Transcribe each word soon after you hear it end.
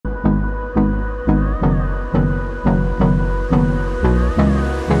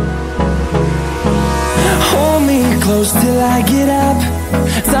close till I get up.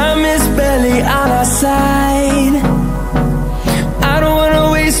 Time is barely on our side. I don't wanna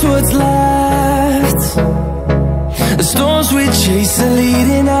waste what's left. The storms we chase are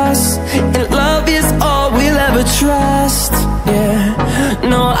leading us, and love is all we'll ever try.